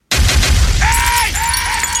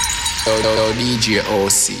DJ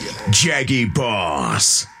OC. Jaggy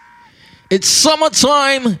Boss. It's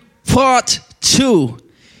summertime part 2.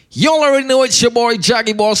 Y'all already know it's your boy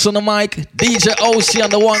Jaggy Boss on the mic, DJ OC on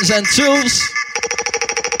the ones and twos.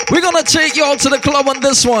 We're gonna take y'all to the club on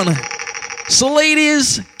this one. So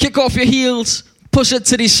ladies, kick off your heels, push it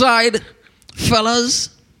to the side. Fellas,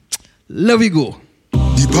 let we go.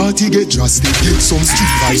 The party get drastic, get some street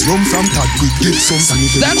vibes, rum from Tad quick, get some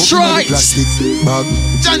sanitary. That's right. Plastic bag.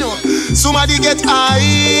 Jano, somebody get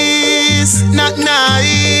ice, not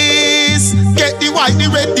nice. Get the white, the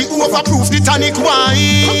red, the overproof, the tonic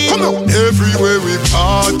wine. Come on. Everywhere we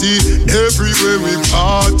party,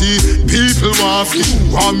 people want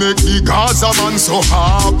to make the Gaza man so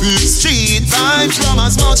happy. Street vibes, rum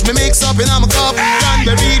as much me mix up in a cup.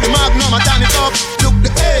 Cranberry, the magnum, I turn it up. Look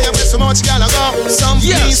the air, with so much gal I go. Some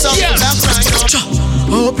yes.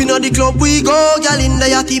 Up in the club we go, gal in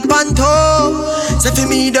the yachty panto. Say for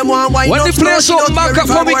me them one wine. When the place up back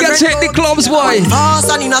up, when we get to hit the clubs, boy.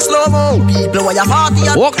 Fast and in a slow mo. People where you party.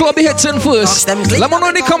 What club you hitting first? Let me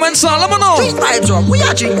know in the comments, let me know. Street vibes up, we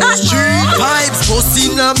are drink that street vibes.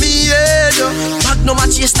 Bustin' on me head. Back no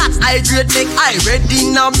match your stats, I grade make I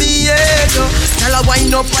ready on me head. Tell her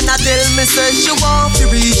wind up and I tell me say she want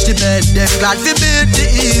to reach the bed. Them glad to beat the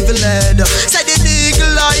evil head. Say the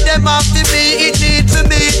eagle eye them after me, it need for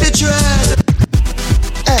me the dread.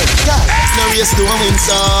 Hey, God, no race to a win,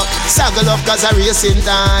 so saddle up cause a racing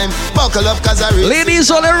time. Buckle up cause a racing. Ladies,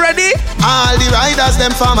 all ready? All the riders,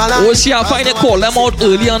 them from a line. Oh, see, I find it call them out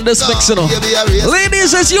early on this mix, you know.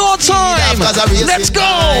 Ladies, it's your time. Let's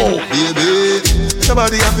go. Baby,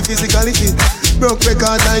 somebody have the physicality. Broke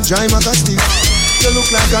record like dry magazine. You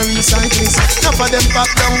look like a recyclist. Enough of them pop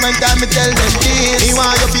down when time me tell them this. Me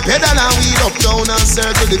want you fi pedal and wheel up down and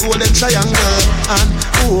circle the golden triangle. And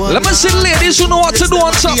let me see ladies who know what to do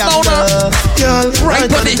on top now. Right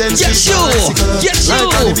on it. Yes you. Yes you.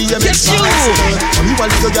 Yes you.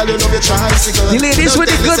 The ladies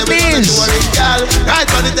with the good knees. Right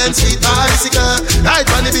on the 10-speed bicycle. Right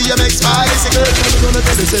on the BMX bicycle.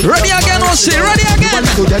 Ready again, Osi. Ready again.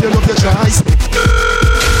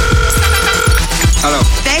 Hello.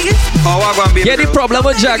 Vegas? Oh, what gonna be? Yeah, the problem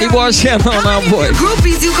with Jaggy Boss here now, boy.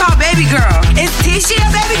 Groupies you call baby girl. Is Tisha a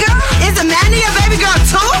baby girl? Is Amanda a baby girl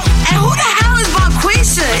too? And who the hell is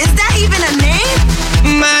Bonquisha? Is that even a name?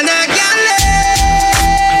 Man, I got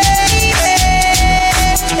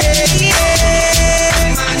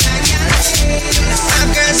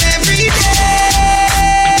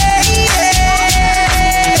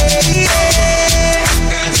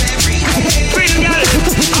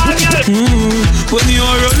when you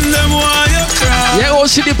run them, why you cry? Yeah, oh,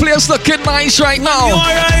 see the place looking nice right now.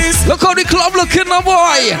 Look how the club looking now,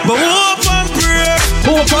 boy. But hope and pray.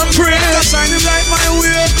 Hope and pray. Shine him like my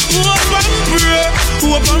way. Hope and pray.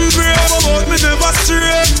 Hope and pray. About me never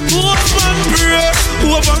stray. Hope and pray.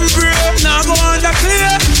 Hope and pray. Now go on the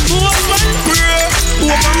clear. Hope and pray.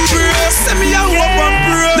 Hope and pray. Send me a hope and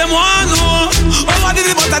pray. Them want know. Oh, I did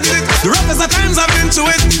it, but I did it. The roughest of times I've been to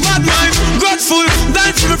it. Bad mind, grateful.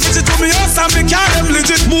 Dying for me, fridge it to me house and me carry them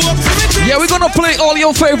legit. Move up for me. Yeah, we're gonna play all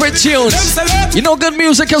your favorite tunes. You know good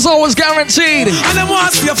music is always guaranteed. And them want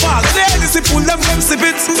to see a fall. Ladies, they pull them, sip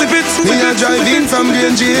it. We are driving from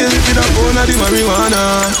Green Jail with a phone of the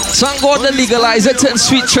marijuana. Thank God they legalize it in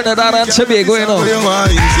sweet Trinidad and Tobago, you know.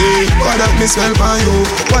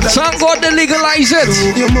 Thank God they legalize it.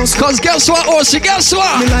 Cause guess what, Osi, guess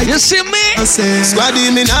what? You see me? Squaddy,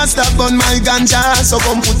 me not stop on my ganja. So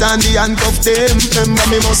come put on the handcuff them. Remember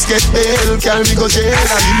me must get bail. Carry me go jail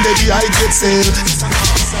and in the I get sale.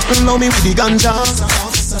 Now me with the ganja.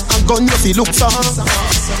 A gun you feel look for.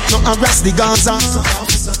 No harass the Gaza.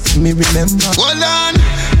 Me remember. Hold on.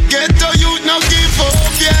 Get to you now give up,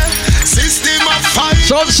 yeah. System of fight.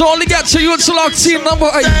 So only get to you to lock team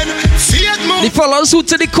number 8. The fellas who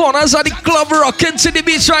to the corners of the club rocking to the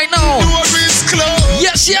beach right now.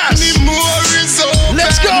 Yes, yes.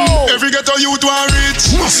 Let's go. Every ghetto youth want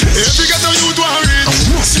rich. Every ghetto youth want rich.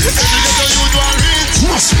 Every ghetto youth want rich.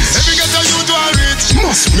 Every ghetto youth want rich.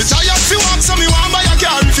 Me tired to walk so me want buy a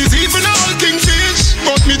car. If it's even a whole king fish.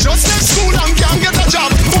 But me just left school and can't get a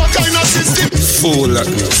job. What kind of system? Fool like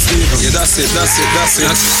me. Yeah, that's it.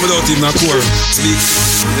 Without him, not core. Speak.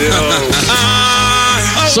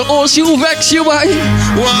 So, who vex you, boy?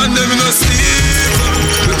 One them in a sleep.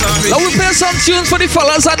 Now we play some tunes for the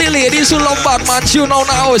fellas and the ladies who love Batman tune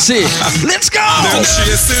now, see. Let's go! Them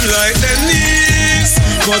chasing like their knees.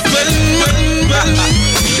 But when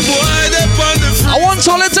boy, they on the front. I want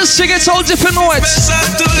all to sing it out if you know it.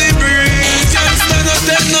 To liberate. Can't stand up,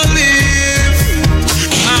 take no leave.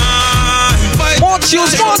 Fight More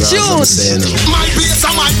tunes, more tunes. My place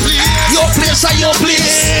and my place. Your place and your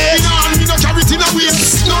place. No carry it in a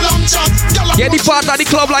waist. No long chat. Yeah, the part of the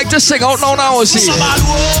club like to sing out now, see. So bad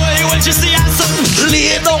boy, when she see her son,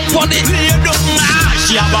 Lay down on it. lay down.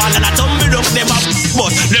 She a ball and a tumble up. Them a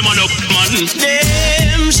but them a no man.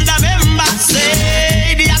 Them should have remember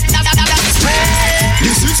say the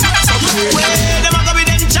This is something. where them a go with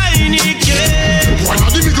them Chinese kids. One of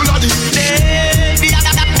the middle of the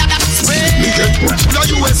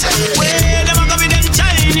USA. Where them a go with them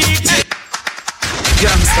Chinese kids.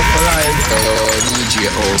 Gangsta for life. DJ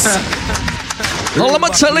OC. Now let me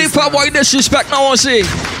tell you for why disrespect now, see.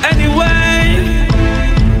 Anyway,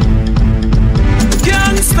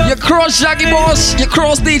 gangsta. You cross Jackie Boss, you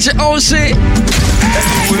cross DJ OC.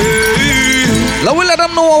 Now we let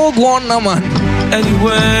them know how we go on now, man.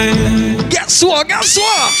 Anyway, Guess what, guess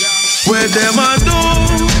what? where them a do,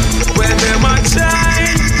 where them a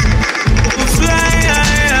shine, we fly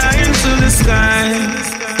high into the sky.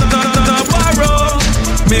 Don't borrow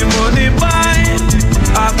me money buy,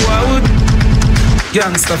 I would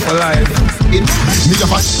gangsta for life. Me a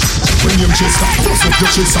fight when you chaser. First up your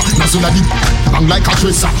chaser. Nozzle a dip, bang like a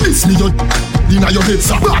tracer. This me your inna your head,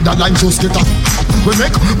 sir. That line just get up. We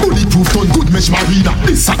make bulletproof ton good mesh marina.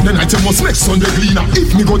 This Saturday night you must make Sunday cleaner.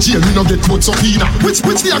 If me go jail, me no get quote subpoena. Which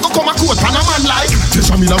day I go come a court and a man like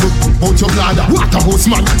Tesha me love out your bladder. Waterhouse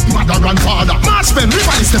man, mother grandfather. March pen,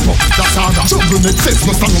 everybody step up. That's harder. Jungle make sense,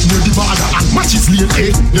 no stand up near the border. And matches lane A,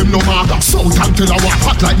 them no matter. South and tell a what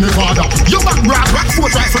hot like Nevada. Your back brad, back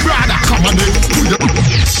foot right for brother. Come on then.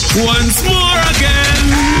 Once more again,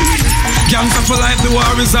 gangsta for life, the war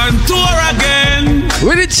is on tour again.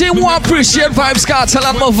 We the team who appreciate Vibes Cartel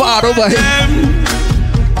and Movado over here.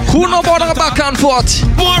 Who know about the back and forth?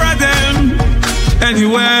 More of them.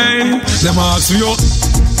 Anyway, them ask you,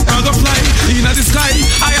 I go fly in the sky.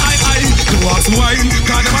 I. Them ask me why,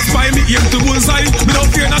 cause them a spy me aim to bullseye. Me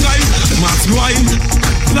don't fear no guy. Them ask me why,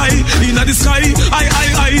 fly in the sky.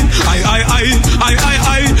 I.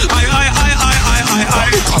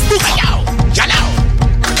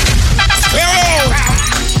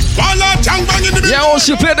 Yeah,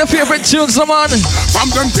 also play the favorite tunes, man. From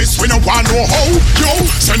them this we no want no how. Yo,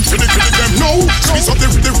 send to the clinic them no. Squeeze up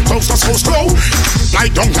the close so slow.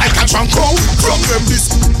 Lie down like a drunko. From them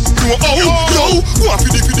this no oh. Yo, what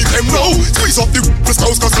for the them no. Squeeze up the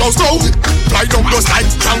close slow. Lie down just like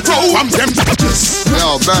drunko. From them.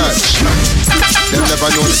 Yo, Birch. Them never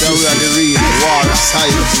know that we are the real war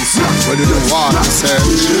scientists. We do the war research.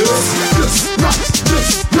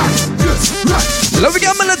 Let me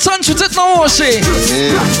get militant with it now, see.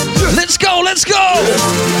 Let's go.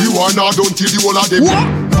 You are not done till the whole of them.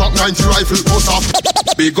 Back 90 rifle bust off.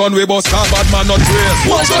 Big gun we bust a bad man not trace.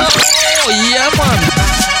 Oh, yeah, man.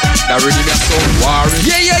 That really me so worried.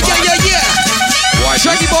 Yeah.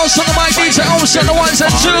 Shaggy Boss on the mic, DJ OC on the ones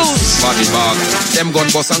and twos. Body bag. Them gun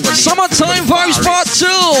boss and gun. Summertime Vibes Part 2.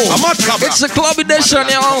 It's the club edition,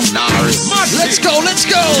 y'all. Let's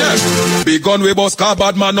go. Yeah. Big gun we bust a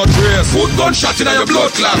bad man not trace. Put gunshot in your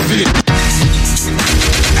blood clot feet.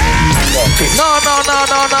 No.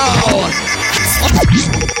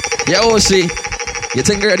 Yeah, OC. You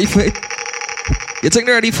think they're ready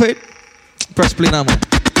for it? Press play now, man.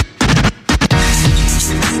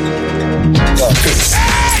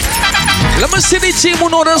 Let me see the team who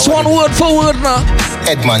know this one word for word now.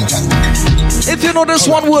 Edmonton. If you know this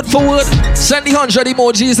one word for word, send the 100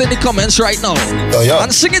 emojis in the comments right now. Yeah.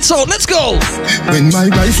 And sing it out. Let's go. When my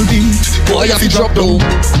rifle beat, Boy, you have to drop down.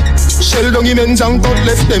 Shell down immense and cut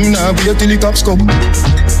left them now. Wait till the cops come.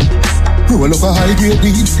 Roll up a high grade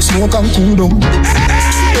weed, smoke and cool down.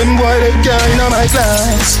 Them boy they can't in my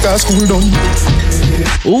class, cause cool down.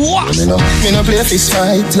 What? Me no play fist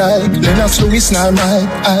fight like Lennox Lewis nor Mike.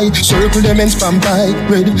 I circle them and spam pipe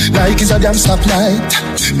red like it's a damn stoplight.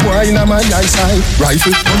 Boy in my eyesight,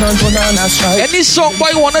 rifle turn and a strike. Any song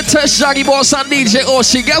boy wanna test Shaggy Boss and DJ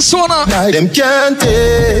OC? Guess what now? Like them can't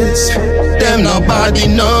taste, them not bad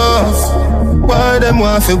enough. Why them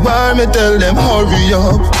want fi war me tell them hurry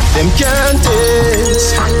up. Them can't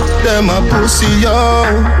taste, them a pussy yo.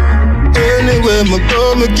 Anyway me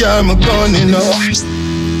go me carry my gun enough.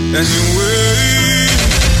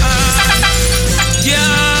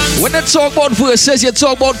 When they talk about verses, you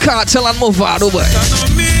talk about Cartel and Movado, boy.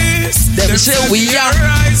 Them say we are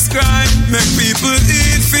rice crime. Make people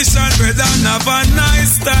eat fish and bread and have a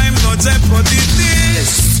nice time. No jeopardy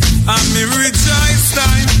this, and me rejoice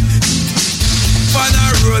time.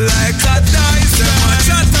 Father roll like a dice. Them a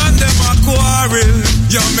chat and them a quarrel.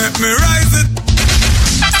 You make me rise it.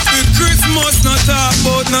 The Christmas not talk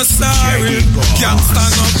about no sorry. Can't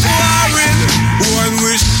stand up quarrel. One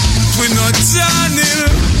wish we not channel.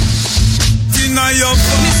 Tina your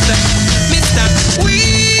Mister,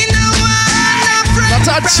 we no want a friend.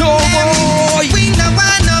 That's a boy. We no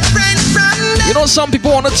want a friend from them. You know some people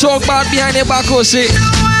want to talk about behind your back, or say,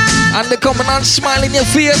 and they coming and smile in your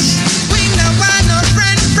face. We no want a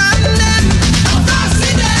friend from them.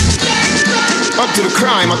 Up to the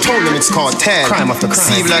crime, I told them it's called tag. Crime after crime.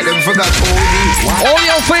 Seem like they forgot all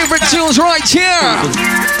your favorite tunes right here.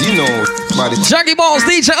 You know, body. Jackie Balls,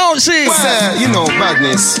 DJ OC. Well, you know,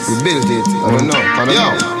 badness. We built it. I don't know. Yo,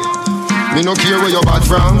 me no care where you're bad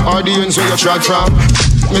from, or the ends where you tried from.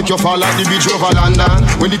 Make you fall like the bridge over London.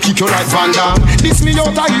 When they kick you like Van Damme. This me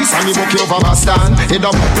out of east and me buck you over Boston. Head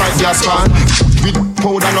up like gas fan. With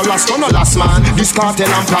powder no last man. This cartel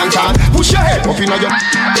and plantain. Push your head up in your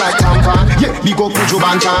like tampon. Yeah, big up Pujo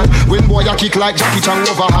Bantan. When boy you kick like Jackie Chan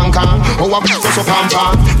over Hong Kong. Oh, I'm so pam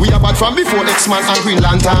pam. We are bad from before X-Man and Green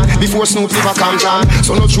Lantern. Before Snoop Liver Compton.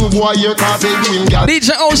 So no true boy here cartel doing gal.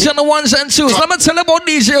 DJ OC on the ones and twos. Let me tell you about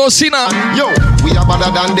DJ OC now. Yo, we are better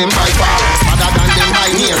than them by far. Better than them by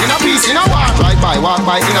near. In a piece, in a war. Drive by, walk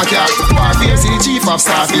by, in a car. Warfare, see the chief of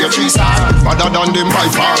staff here, 3-star. Better than them by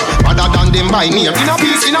far. Better than them by near. In a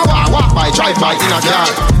piece, in a war. Walk by, drive by, in a car.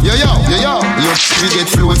 Yo, we get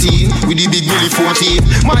floaty with the big Millie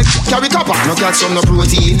 14. My carry copper, no catch some no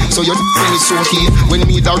protein. So your when it's soaky. When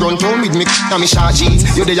me da run town with me and me short jeans.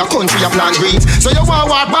 You there your country, you plant greens. So you want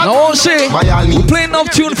walk back. No, say, we play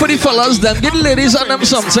enough tune for the fellas, then get the ladies and them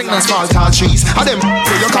something. Small tall trees, and them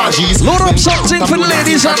for your car G's. Load up something for the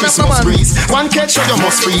ladies and them, man. One catch, you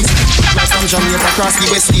must freeze. Like from Jamaica across the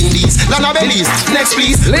West Indies. Lana Bellies, next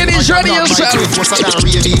please. Ladies, ready yourself.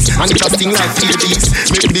 And it's a thing like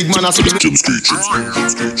TVs. Make big man as well.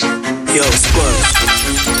 Yo, squad.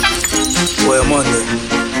 Where am I?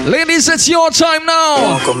 Ladies, it's your time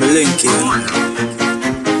now. Come link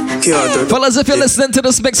here. Fellas, if you're listening to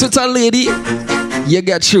this mix with a lady, you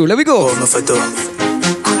get through. Let me go.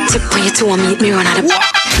 Tip on your toe and meet me run out of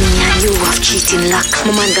back. Me and you have cheating luck.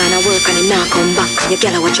 My man gonna work and he not come back. Your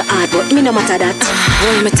girl watch your hard, but me no matter that.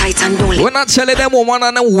 Hold me tight and don't let. We're not telling them woman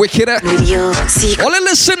and them wicked. With you, see. Only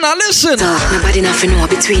listen, now listen. Nobody nothing know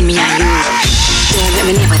between me and you. Don't let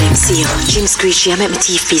me never them see you. Jim screechy, I make my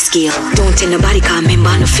teeth feel scale. Don't tell nobody cause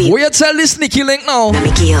member no feel. Will you tell this Nicky Link now? Let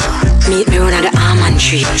me kill. Meet me run out the almond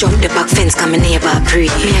tree. Jump the back fence cause my neighbor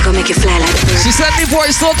pray. Me I go make you fly like the bird. She said the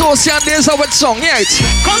voice not Ocean Days of a song, yeah.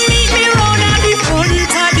 Come meet me round at the front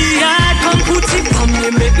of the yard. Come put it on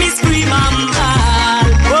me, make me scream and bawl.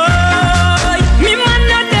 Boy, me man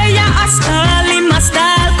not there, ya a style, him a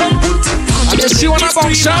style. Come put it on me, make me scream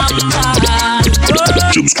and bawl.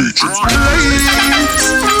 Ladies,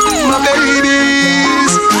 my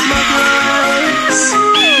babies, my girls.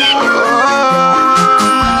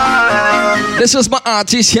 This is my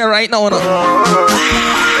artist here right now.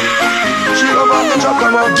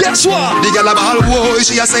 Guess what? The girl a ball, whoa,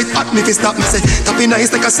 she a say hot me fi stop me say tapping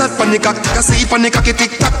nice like a sat pan the cock, take a seat pan the cocky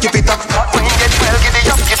tick tock, keep it up. When you get well, giddy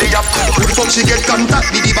up. Who the fuck she get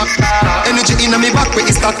contact, diddy back. Energy inna me back where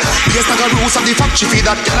it start. Yes, like a rose of the fuck she feed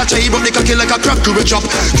that. Girl a try but the cocky like a crack to a chop.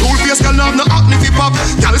 Cool face girl have no acne fi pop.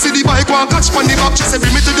 Girl see the bike one catch pan the back. She say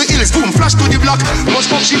bring me to the hills, boom, flash to the block. Much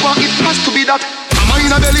fuck she want, it has to be that. Mama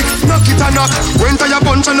in a belly, knock it and knock. Went to your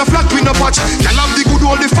bunch and a flat with no patch. Girl have the good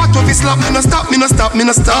old the fat of his slap. Me no stop.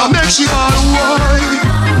 Make she all wine.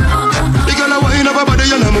 The girl a wine up her body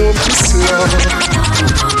and a move she slow.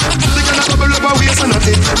 The girl a bubble up her waist and a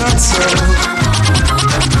tip not so.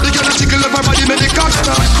 The girl a tickle up her body make the cock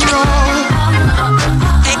start grow.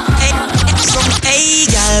 Hey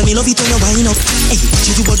girl, me love it when you wind up. Hey, what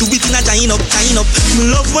you do but do it in a giant up. Me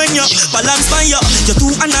love when you balance by you. You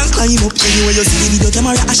do and I climb up. Anyway you see the video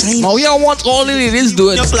camera a shine. Now we all want all it is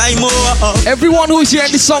doing. You fly more up. Everyone who's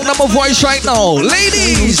hearing this song, number voice right now,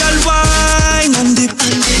 ladies. Girl, wine and dip,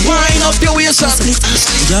 wine up your waist and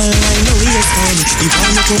girl, wine your waist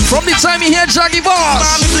and from the time you hear Jackie Boss,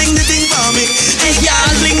 mommy fling the thing for me. Hey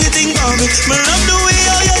girl, fling the thing for me. Me love the way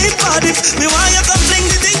how you hip hop it. Me want you come fling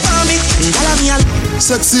the thing for me.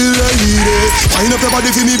 Sexy lady, wind up your body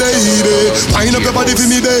for me, baby. Wind up your body for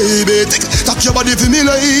me, baby. Tap your body for me,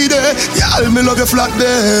 lady. Y'all me love your flat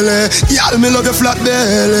belly. Y'all me love your flat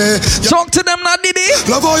belly. Talk to them now, Diddy.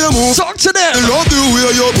 Love how you move. Talk to them. Love the way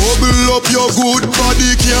you bubble up your good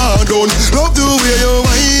body can't done. Love the way you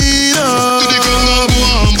wind up.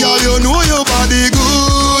 Girl, you know your body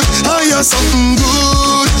good. And you're something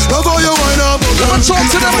good. Love how you wind up. Wanna talk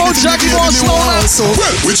to them about Jackie Boss now?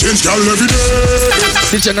 Well, we change girl every day.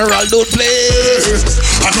 The general don't play.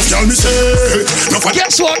 I know girl me say.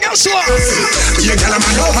 Guess what? Yeah, girl I'm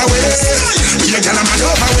overway. Yeah, girl I'm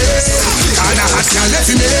overway. All the hot girl left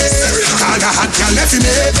me. All the hot girl left me.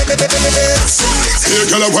 Yeah,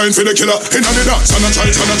 girl I wine for the killer. In the dance and I try.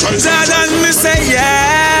 That me say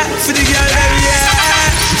yeah for the girl yeah.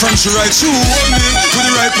 From she right, she hold me with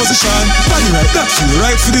the right position. Body right, back to the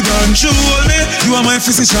right for the gun. She hold me, you are my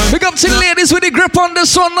physician. Pick up to the ladies with the grip on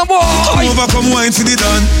this one, no more. Come over, come wine for the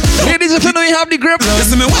done. Ladies, if you know you have the grip, I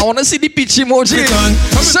wanna see the pitch emoji.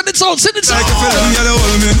 Send it out. Like a film, y'all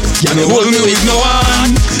hold me. Y'all hold me with no one.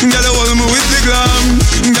 Y'all hold me with the glam.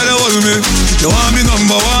 Y'all hold me. You want me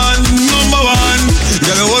number one.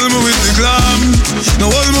 Y'all hold me with the glam. No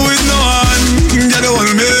hold me with no one. Y'all hold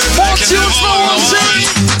me.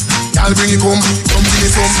 Y'all bring it come give me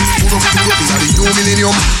some. Put up, it's a new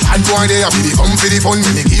millennium. And boy, they have to come for the fun.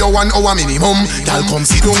 Me give you 1 hour minimum. Y'all come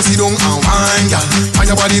sit down and wine, y'all. Find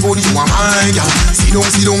your body good, you want mine, y'all. Sit down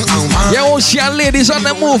and wine. Yo, Ocean ladies on the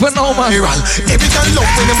move now, man. Every girl love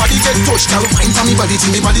when the body get touched. Y'all find for me body till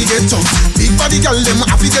me body get tough. Big body girl, them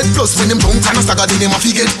have to get plus. When them drunk and a stagger, then them have to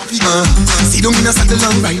get sit down in a saddle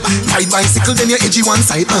and ride bicycle, then you edgy one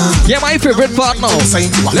side. Yeah, my favorite part now.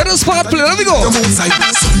 Let us part play, let me go.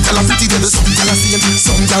 Pretty devil, some girl a saint,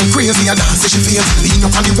 some girl crazy a dance she faint. Lean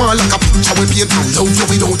up on the wall like a picture we paint. And love you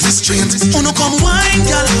without restraint. Oh no, come wine,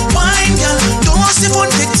 girl. Don't waste the fun,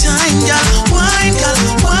 take time, girl. Wine, girl.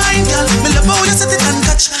 Me love how you set it and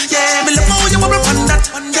catch. Yeah, me love how you wobble on that.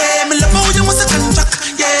 Yeah, me love how you must set and jack.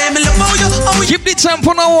 Yeah, me love how you. Keep the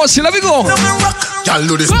tempo now, Ocean. Let me go. Y'all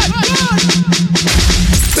do this. Baby,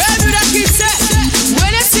 that kid said,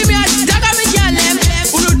 when you see me, I dagger me, girl.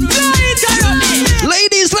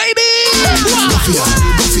 Ladies. Go for ya.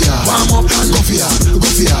 Warm up and go for ya.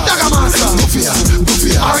 Dagger master. Go for ya.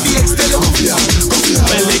 RDX tell you go for ya.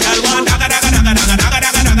 Well, the girl want dagger.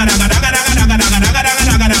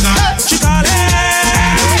 She call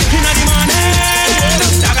it inna the morning.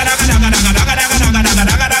 Dagger.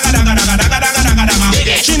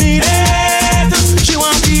 She need it. She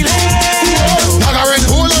want feel it. Dagger and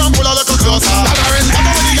hold her and pull her a little closer. Dagger and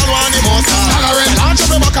dagger when the girl want the most. Dagger and launch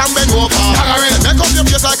up your back and bend over. Dagger and make up your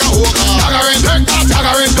face like a hooker. Dagger and take that.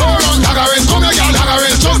 Dagger and go run. Dagger and come here, girl. Dagger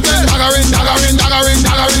and just there. Dagger and.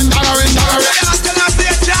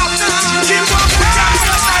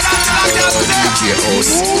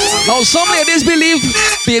 Now some ladies believe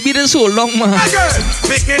baby this so long, man.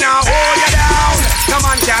 Picking out, hold you down. Come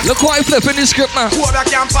on, can't. Look how I flipping the script now. Who that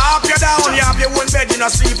can pop you down? You have your own bed, you no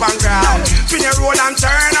sleep on ground. Spin your roll and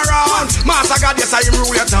turn around. Master God, yes, I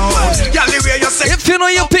rule your town. Girl, the way you say. If you know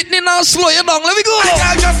you're pitting now, slow you down. Let me go.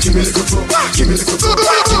 Give me the good food. Give me the good food.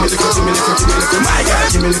 Give me the good. Give me the good. Give me the good. My girl,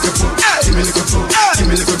 give me the good food. Give me the good food. Give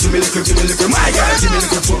me the good. Give me the good. Give me the good. My girl, give me the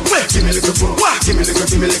good food. Give me the good food. Give me the good.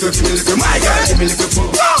 Give me the good. Give me the good. My girl, give me the good food.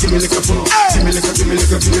 Give me the good food. Give me the good. Give me the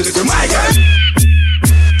good. Give me the good. My girl.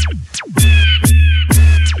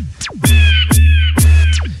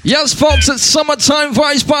 Yes, folks, it's Summertime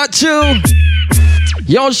Vibes Part 2.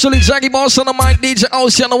 Yo, surely Jackie Boss on the mic, DJ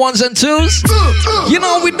Ocean on the ones and twos. You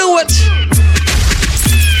know we do it.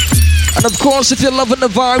 And of course, if you're loving the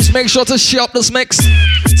vibes, make sure to share up this mix.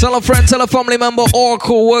 Tell a friend, tell a family member or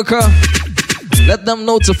co-worker. Let them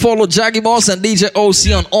know to follow Jackie Boss and DJ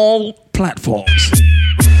OC on all platforms.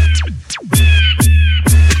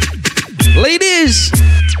 Ladies,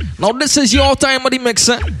 now this is your time of the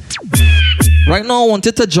mixer. Right now, I want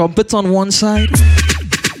you to jump it on one side,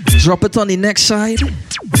 drop it on the next side,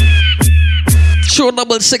 show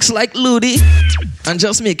double six like Ludi, and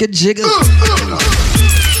just make it jiggle.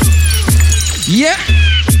 Yeah.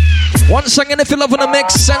 Once again, if you're loving the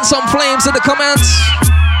mix, send some flames in the comments.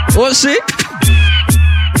 We'll see.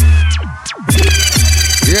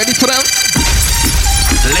 You ready for them?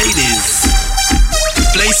 Ladies,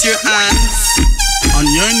 place your hands on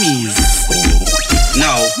your knees.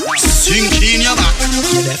 Now, sink in your back.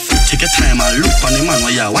 Take your time and look on the man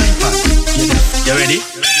while you're wiping. You ready?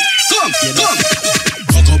 Come.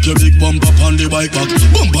 Cock up your big bumper on the bike back.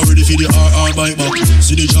 Bumper ready for the RR bike back.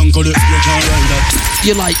 See the junk of the, you can't ride that.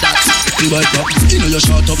 You like that? The bike back. You know you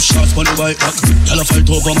shot up shots on the bike back. Y'all fight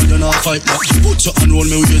over man, you not fight back. Put your hand roll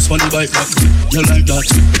me waist on the bike back. You like that?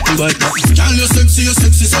 The bike back. Girl, you sexy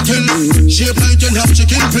so kill. Shape like you have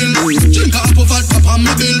chicken pill. Drink a apple fat pop on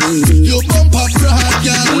me bill. You bump up broad,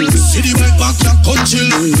 girl. See the bike back, you come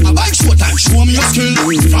chill. A bike show time, show me your skill.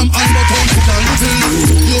 From Alberton to Carnival.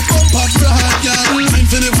 You bump up broad, girl.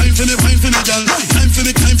 Time for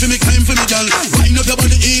me, girl. Time for me, girl. Wind up your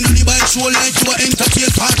body in on the bike show like you are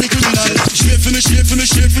entertained party criminal. Shake for me, shake for me,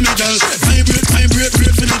 shake for me, girl. Vibrate, vibrate,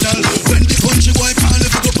 break for me, girl. When the country boy call,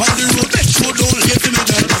 if you go on the road, make sure don't hate for me,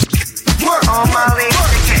 girl.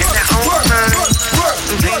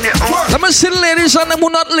 Let me see the ladies and them who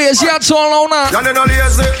not lazy at all now. You're not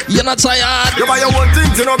lazy. You're not tired. You buy your one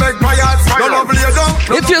thing to no make my heart. Don't love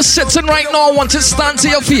lazy. If you're sitting right now, I want to stand to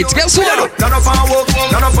your feet. Guess what? None of our work,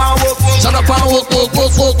 none of our work. Stand up and walk, walk,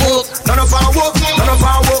 walk, walk, walk. None of our work, none of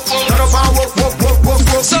our work, none of our work, walk, walk, walk,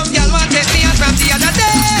 walk. Some girl want take me out from the other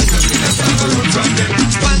day.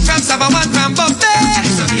 One from Saba, one from Buffet.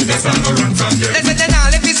 They say they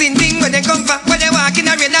all if you sing thing when they come for. When they walk in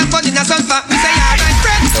the rain and fun in the sun for. We say alright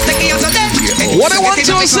friend, take you out of them. What I want to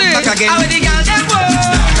say? How the girl them work,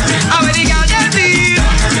 how the girl them feel.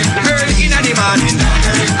 Early in the morning,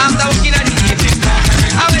 after working in the evening.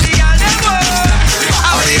 How the girl them work,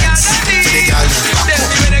 how the girl them feel. Tell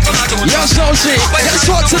me when they come out. Yo, Sophie, guess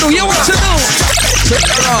what to do? You what to do? Turn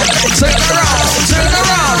around, turn around, turn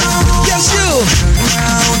around. Yes, you.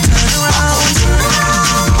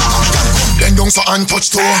 Then don't so and touch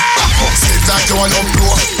toe. Step like you a love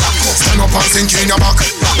blow. Stand up and sink in your back.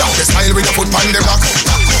 Down the style with your foot on the block.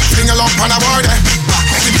 Fling a lump on a border.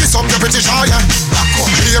 Make me kiss up your pretty shy.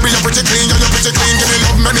 Baby, you're pretty clean, you're pretty clean. Give me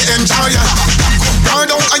love, make me enjoy ya. Run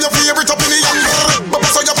down and your favorite up in the young. But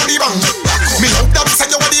so you body bang. Me love that say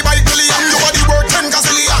you are the bike billion. You are the worth 10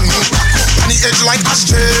 gazillion. On the edge like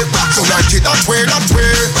ashtray. So like it that way, that way.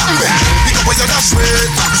 Pick up where you that way.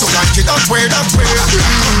 So like it that way, that way.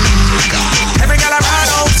 Every girl I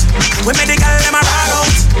ride out, we make the girl them a ride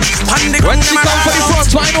out. When she come for the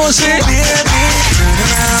front, why no say? Turn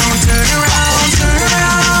around, turn around, turn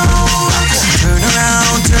around, turn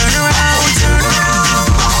around, turn around, turn around.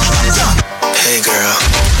 Hey girl,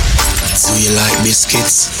 do you like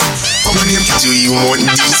biscuits? Do you want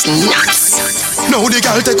these nuts? Now the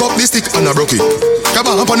girl take up the stick and I broke it. Grab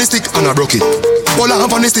up on the stick and I broke it. Pull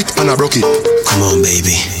up on the stick and I broke it. Come on,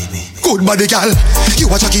 baby. Good body girl, you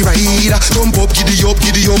a jockey rider. Jump up, giddy up,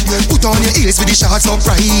 giddy up. Put on your heels with the shots up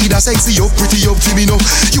rider. Sexy up, pretty up, for me know.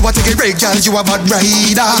 You a take a break, girl, you a bad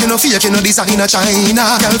rider. You know fake, you know designer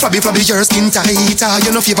China. Girl, flabby, flabby, your skin tighter. You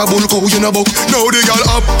know favor bull cow, you know buck. Now the girl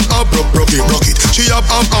up, rock it, rock it. She up,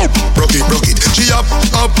 rock it, rock it. She up,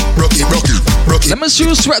 rock it, rock it, rock it. Let me see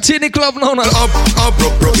you sweaty in the club now. Up,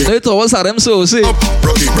 rock it. They throw us at them so see. Up,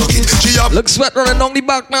 rock it. She up. Look sweat running down the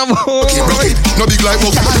back now. Rock it. No big like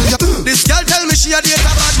buck. This girl tell me she a date a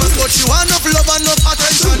bad man, but she want enough love and enough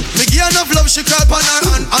attention. Me give enough love, she call on her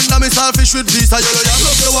hand. And I'm selfish with visa yellow.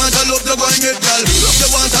 Love the want to love the go and get girl. Love the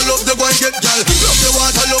want to love the go and get girl. Love the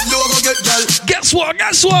want to love the go and get girl. Guess what?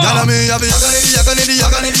 Guess what? Tell me have it. Wind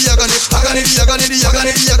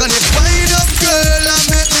up girl and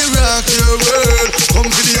make me rock your world. Come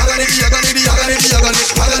to the country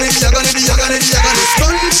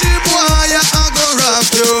boy, I go rock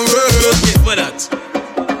your world. Don't get for that.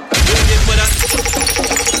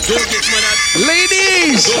 Don't get for that.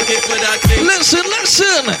 Ladies, don't get for that. Listen.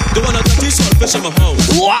 Don't wanna dirty saltfish in my mouth.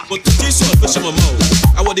 What? But dirty saltfish in my mouth.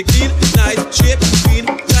 I want the clean, nice, shape, clean,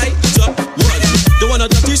 tight, top, one. Don't wanna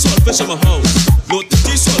dirty saltfish in my mouth. No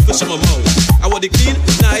dirty saltfish in my mouth. I want the clean,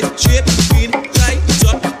 nice, shape, clean, tight,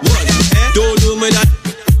 top, one. Don't do me that.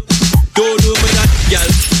 Don't do me that,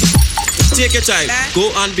 girl. Take your time,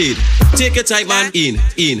 go and bathe. Take your time, man, in.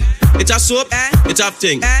 It's a soap, it's a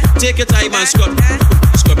thing. Take your time, man, scrub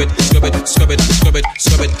it.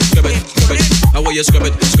 How will you scrub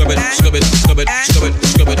it?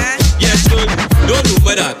 Yes, good. Don't do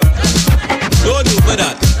me that. Don't do me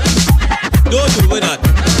that.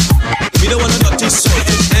 We don't wanna dirty soap,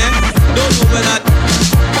 Don't do me that.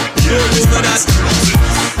 Don't do me that.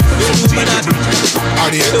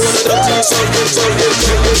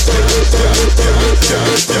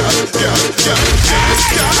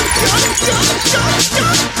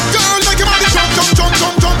 Girl, make your body jump.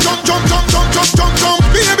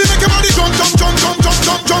 Baby, make your body jump.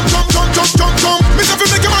 Me say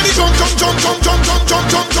make your body jump.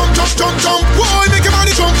 Boy, make your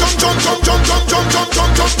body jump.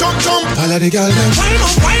 All of the girls them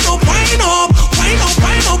Wind up.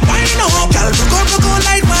 Girl, go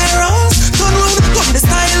like virus. Turn round, come the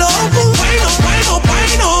style up. Wind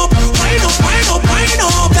up.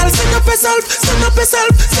 Girl, send up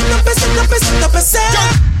yourself.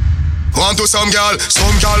 Want to some gal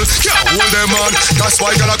can't hold them man. That's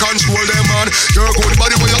why gal I control them man. Your good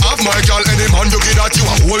body when you have my gal. Any man you get that you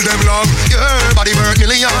a hold them long. Your body worth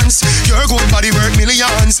millions. Your good body worth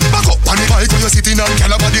millions. Back up on the bike when you're sitting on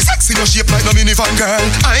gal body sexy no shape like no minivan girl.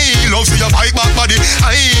 I love see your bike back body.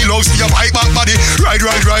 I love see your bike back body. Ride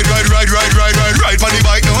on the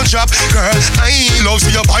bike, don't stop. Girls, I love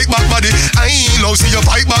see your bike back body. I love see your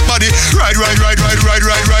bike back body. Ride on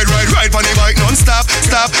the bike, non-stop.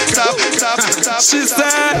 Stop. She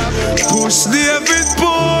said, push David,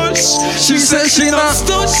 push. She said she not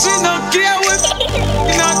care with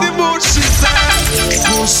in the bush. She said,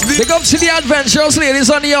 push the. Big up to the adventurous ladies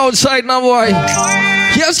on the outside now, boy.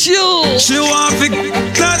 Yes, you. She want to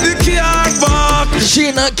not the car back.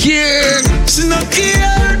 She not care. She not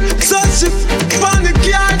care. So she on the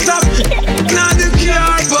car top. Not the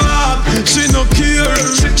car back. She not care.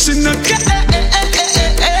 She not care.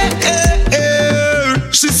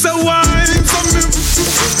 She said wine for me.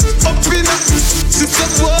 Up in her. She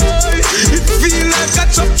said boy, it feel like a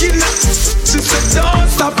chucking. She said don't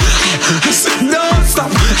stop. I said don't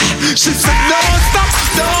stop. She said don't stop.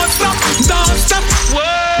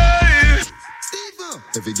 Why?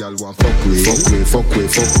 Every girl want fuck with. Cock it up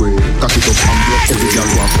and block. Every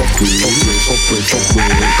girl want fuck with.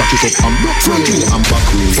 Cock it up and block. Front way and back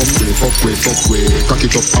way. Fuck with. Cock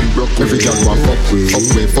it up and block. Every girl want fuck with.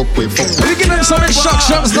 We give them some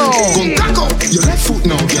instructions now. Gun cock up your left foot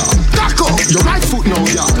now, yeah. Cock up your right foot now,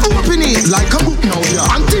 yeah. Open it like a book now,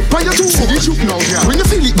 yeah. And tip on your 2 foot, you shoot now, yeah. When you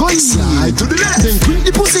feel it going, slide to the left, then grip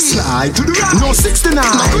the pussy, slide to the right. No 69,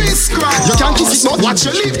 no crisscross. You can't kiss it, but watch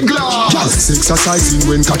your lip gloss. Just exercising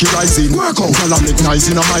when cocky rising. Work out, girl, I'm nice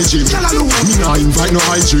in my gym. Me nah invite no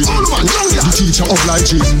hygiene. The teacher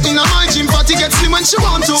obliging. In my gym, party get slim when she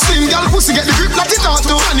want to. Slim girl pussy get the grip like it ought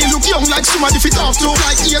to. And he look young like somebody fit off to.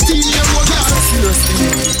 Like 18-year-old girl.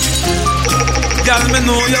 Girl, me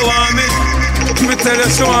know you want me. Me tell her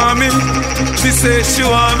she want me. She say she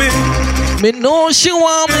want me. Me know she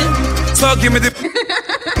want me. So give me the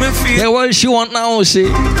me feel. Yeah, what she want now, see?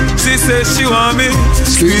 She say she want me.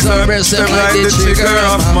 Squeeze her breast and like the trigger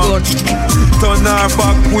of my gun. Turn her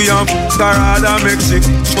back, we am her hard and make she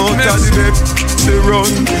out of the bed. She run,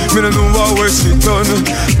 me no know what way she done.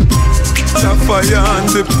 The fire and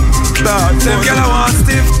the start. Them girl I want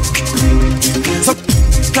stiff. So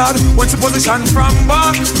God, when she position from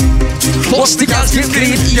back. Bust the girl skin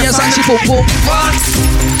clean, yes and she pop up.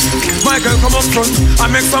 My girl come up front and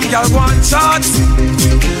make some girl go and chat.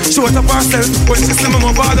 Show it up herself when she see me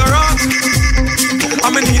move all the rock.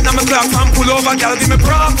 I'm in heat, I'm a clock and pull over, girl give me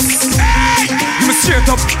props. Give me straight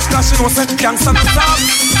up, cause she know say gangsta no stop.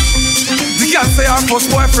 The girl say her first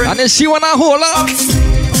boyfriend. And then she wanna hold up.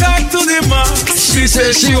 Talk to the man, she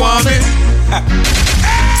say she want me.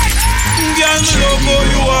 Girl, me love how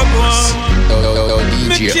you are gone.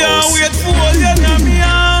 Me can't wait for you now, me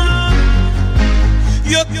arm.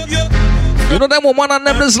 You know them woman and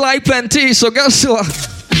them is like plenty, so guess what?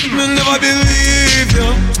 Me never believe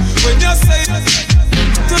you when you say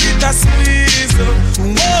to get a squeeze.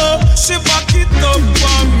 Oh, she back it up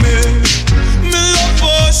on me. Me love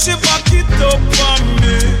her, she back it up on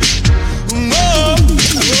me. Oh,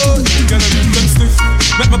 girl, them stiff.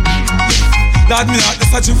 Make me that me heart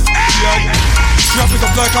just a jiff. Wrap it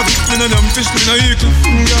up like a bit, me no them fish, me no eat.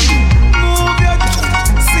 Move your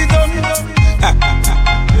sit down.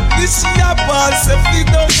 This your ball, say fit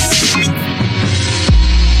down.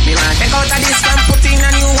 Me want take out of this and put in a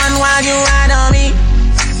new one while you ride on me.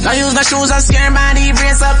 Don't use the shoes and scare body,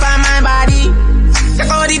 brace up on my body. Take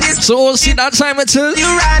out of this. So see that time it's you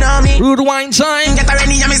ride on me. Rude wine time. Get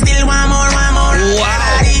ready, and me still want more.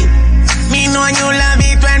 Wow. Me know you love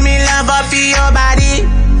it when me love up for your body.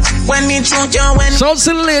 When me choke you when. So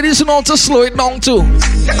to the ladies who know to slow it down too.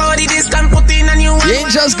 Take out of this and put in a new one. You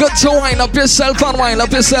ain't just got to wind up yourself and wind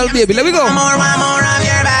up yourself, baby. Let me go. More of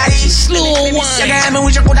your body. Slow wine. You got me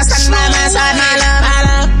wish you coulda stand by my side, my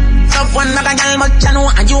love. Tough one, like a girl, but you know,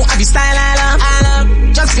 and you have the style, I love.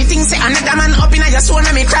 Just fitting, say another man up in your soul,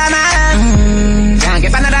 and me cry, my love. Can't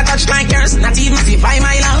get another touch like yours, not even if I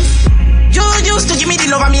my love. You used to give me the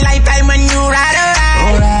love of me lifetime when you ride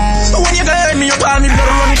around. But when you girl me, you call me blood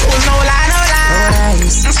run cold, no lie.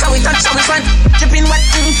 So we touch, so we sweat, dripping wet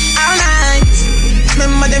all night.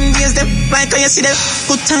 Remember them days, them like how you see them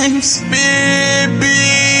good times, baby.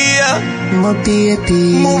 My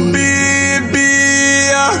baby, my baby,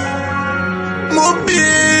 my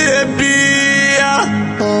baby.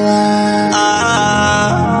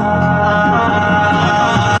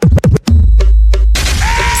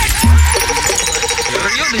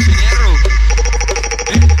 Rio de Janeiro.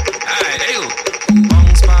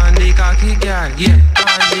 Bounce pon the cocky girl, yeah.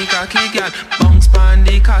 Pon the cocky girl. Bounce pon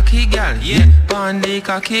the cocky girl, yeah. Pon the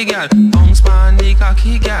cocky girl. Bounce pon the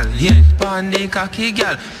cocky girl, yeah. Pon the cocky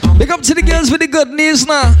girl. Big up to the girls with the good news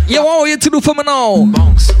now. Yeah, what want you to do for me now?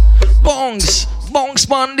 Bongs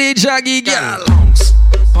pon the jaggy girl.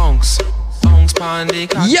 Bongs pon pon the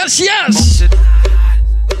cock. Yes, yes. Bounce it.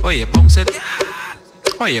 Oh yeah, bounce it.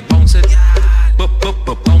 Oh yeah, bounce it.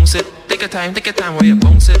 Bounce it. Take your time, oh yeah,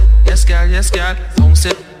 bounce it. Yes, girl, bounce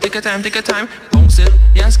it. Take your time, bounce it.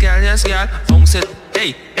 Yes, girl, bounce it.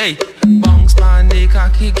 Hey, bounce pon the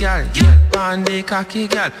cocky girl, yeah, pon the cocky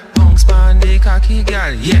girl. Bounce pon the cocky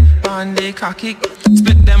girl, yeah, pon the cocky.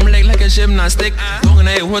 Split them leg like a gymnastic. Long in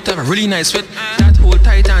the water, have a really nice fit. That whole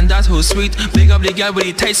tight and that whole sweet. Big up the girl with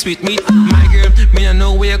the tight sweet meat. My girl, me I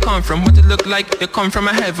know where you come from. What it look like? You come from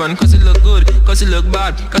a heaven. Cause it look good, cause it look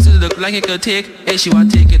bad, cause it look like it could take. Hey, she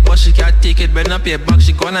want take it, but she can't take it. Bend up your back,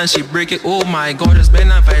 she gone and she break it. Oh my god, just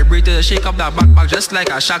bend and vibrate it. Shake up that back just like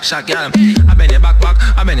a shock, girl. I bend your back,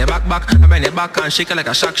 I bend your back, I bend your back and shake it like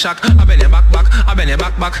a shock. I bend your back, I bend your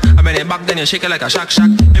back, I bend your back, then you shake it like a shock. You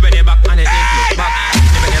bend your back and it ain't look back.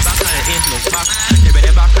 You bend your back and it ain't look back. You bend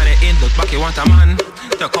your back and it ain't look back. You want a man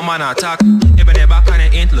to come and attack. You bend your back and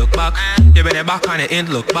it ain't look back. You bend your back and it ain't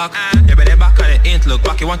look back. You bend your back and it ain't look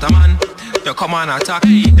back. You want a man to come and attack.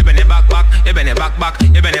 You bend your back, you bend your back,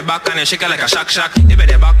 you bend your back and you shake it like a shock. You bend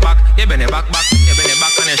your back, you bend your back, you bend your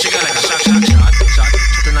back and you shake it like a shock. Shot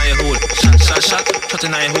in your hole, shot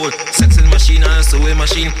in your hole. Sexing machine and a sewing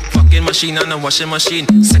machine, fucking machine and a washing machine.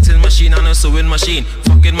 Sexing machine and a sewing machine,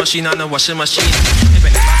 fucking machine and a washing machine. You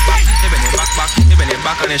bend your back, you bend your back, you bend your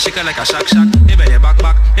back and you shake it like a shock. You bend your back,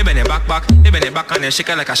 you bend your back, you bend your back and you shake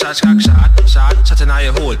it like a shock. Shot in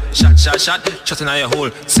your hole, shot in your hole.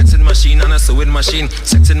 Sexing machine and a sewing machine,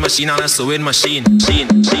 sexing machine and a sewing machine.